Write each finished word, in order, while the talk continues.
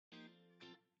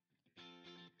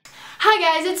Hi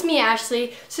guys, it's me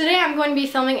Ashley. So today I'm going to be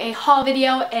filming a haul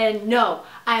video, and no,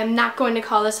 I am not going to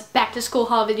call this a back to school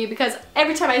haul video because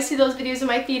every time I see those videos in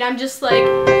my feed I'm just like...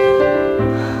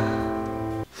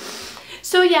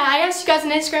 So yeah, I asked you guys on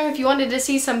Instagram if you wanted to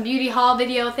see some beauty haul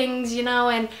video things, you know,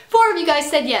 and 4 of you guys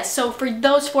said yes. So for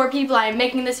those 4 people I am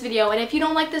making this video, and if you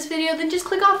don't like this video then just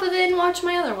click off of it and watch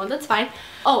my other one, that's fine.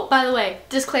 Oh, by the way,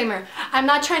 disclaimer, I'm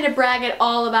not trying to brag at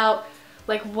all about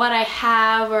like what I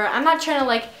have, or I'm not trying to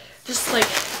like just like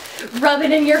rub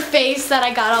it in your face that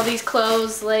I got all these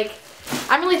clothes. Like,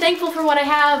 I'm really thankful for what I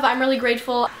have. I'm really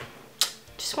grateful.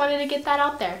 Just wanted to get that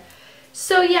out there.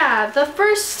 So yeah, the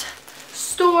first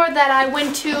store that I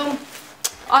went to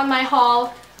on my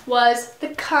haul was the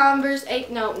Converse.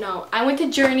 I went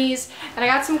to Journeys and I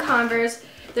got some Converse.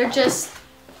 They're just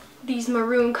these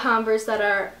maroon Converse that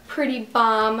are pretty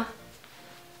bomb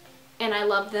and I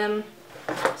love them.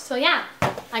 So yeah,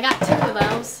 I got 2 of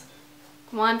those.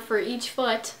 1 for each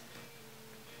foot.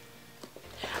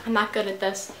 I'm not good at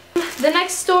this. The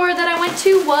next store that I went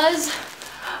to was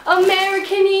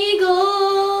American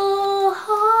Eagle.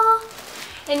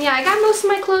 And yeah, I got most of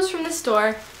my clothes from this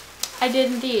store. I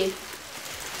did indeed.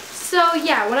 So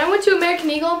yeah, when I went to American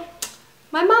Eagle,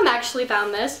 my mom actually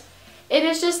found this. It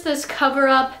is just this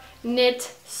cover-up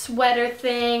knit sweater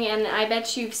thing, and I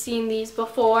bet you've seen these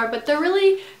before, but they're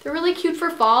really cute for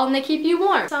fall and they keep you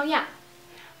warm. So yeah,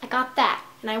 I got that,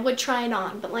 and I would try it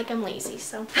on, but like I'm lazy,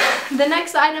 so. The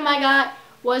next item I got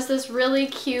was this really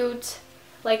cute,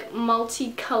 like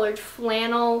multicolored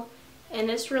flannel, and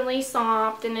it's really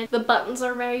soft, and the buttons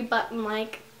are very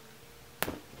button-like.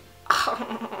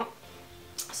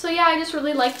 So yeah, I just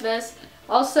really like this.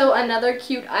 Also, another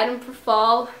cute item for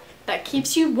fall that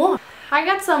keeps you warm. I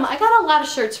got a lot of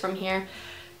shirts from here,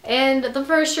 and the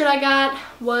first shirt I got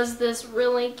was this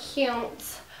really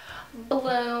cute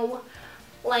blue,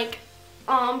 like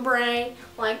ombre,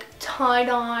 like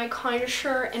tie-dye kind of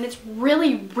shirt, and it's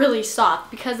really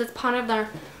soft because it's part of their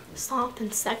soft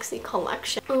and sexy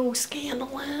collection. Oh,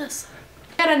 scandalous.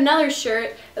 I got another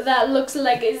shirt that looks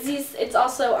like this. It's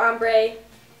also ombre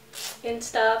and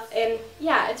stuff, and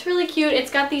yeah, it's really cute.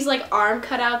 It's got these like arm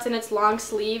cutouts and it's long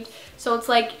sleeved, so it's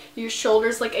like your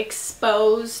shoulders like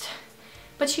exposed,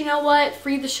 but you know what,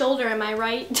 free the shoulder, am I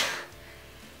right?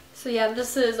 So yeah,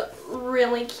 this is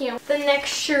really cute. The next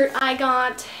shirt I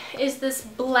got is this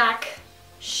black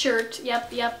shirt. Yep,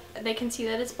 they can see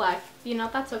that it's black. You know,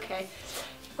 that's okay.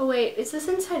 Oh wait, is this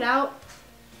inside out?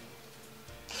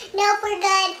 Nope, we're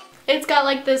good. It's got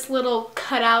like this little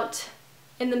cutout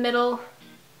in the middle.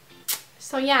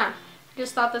 So yeah, I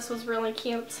just thought this was really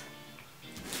cute.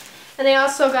 And they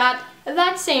also got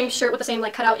that same shirt with the same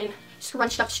like cutout and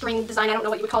scrunched up string design, I don't know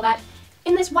what you would call that,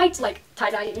 in this white like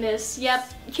tie-dye-ness.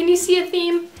 Yep, can you see a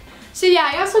theme? So yeah,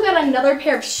 I also got another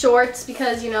pair of shorts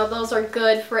because, you know, those are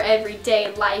good for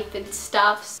everyday life and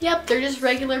stuff. Yep, they're just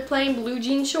regular plain blue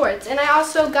jean shorts. And I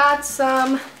also got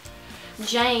some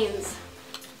jeans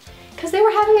because they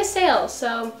were having a sale,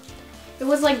 so it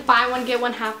was like buy one get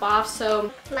one half off.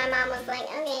 So my mom was like,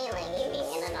 okay, like you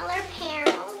can get another pair.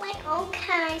 I was like,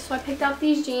 okay. So I picked out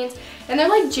these jeans, and they're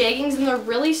like jeggings and they're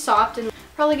really soft, and I'm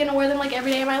probably gonna wear them like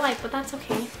every day of my life, but that's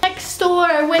okay. Next store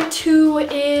I went to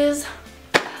is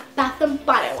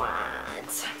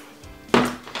Bath&BW.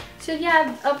 So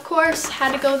yeah, of course,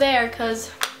 had to go there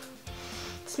because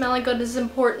smelling good is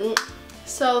important.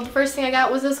 So the first thing I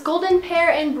got was this golden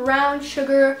pear and brown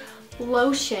sugar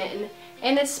lotion,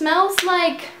 and it smells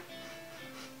like,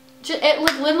 it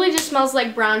literally just smells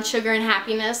like brown sugar and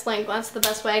happiness. Like, that's the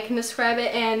best way I can describe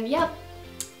it, and yep,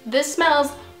 this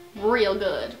smells real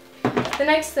good. The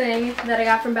next thing that I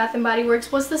got from Bath & Body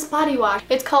Works was this body wash.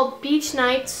 It's called Beach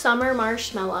Night Summer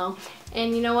Marshmallow,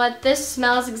 and you know what, this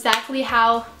smells exactly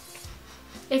how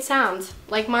it sounds,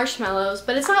 like marshmallows,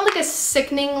 but it's not like a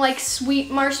sickening like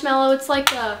sweet marshmallow. It's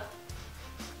like a,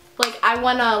 like I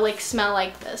wanna like smell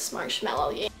like this marshmallow.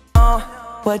 Yeah.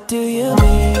 What do you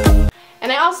mean?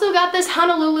 And I also got this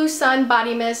Honolulu Sun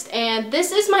body mist, and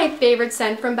this is my favorite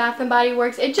scent from Bath & Body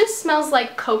Works. It just smells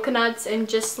like coconuts and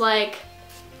just like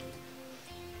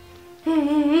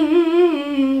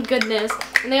goodness.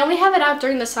 And they only have it out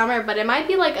during the summer, but it might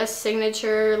be like a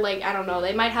signature, like I don't know,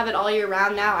 they might have it all year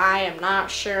round now, I am not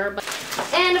sure. But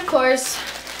and of course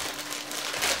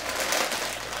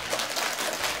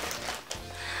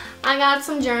I got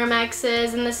some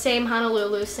Germexes in the same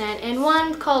Honolulu scent, and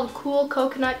one called Cool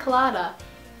Coconut Colada.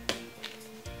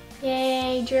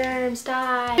 Yay, germs,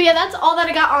 die. So yeah, that's all that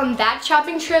I got on that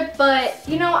shopping trip, but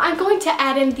you know, I'm going to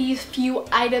add in these few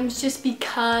items just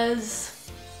because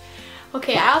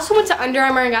Okay, I also went to Under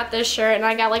Armour and got this shirt, and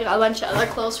I got like a bunch of other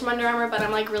clothes from Under Armour, but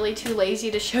I'm like really too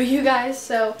lazy to show you guys,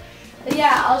 so But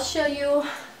yeah, I'll show you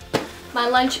my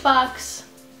lunchbox.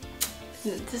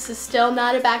 This is still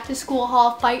not a back to school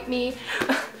haul, fight me.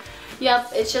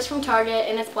 Yep, it's just from Target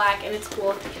and it's black and it's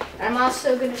cool. I'm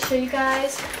also gonna show you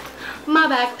guys my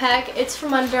backpack. It's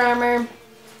from Under Armour.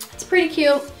 It's pretty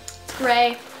cute. It's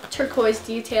gray, turquoise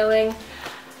detailing.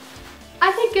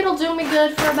 I think it'll do me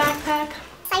good for a backpack.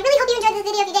 So I really hope you enjoyed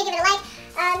this video. If you did, give it a like.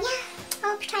 Yeah,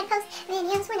 I'll try to post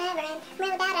videos whenever. And I'm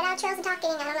really bad at outros and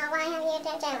talking. I don't know why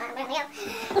I'm here.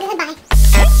 Goodbye.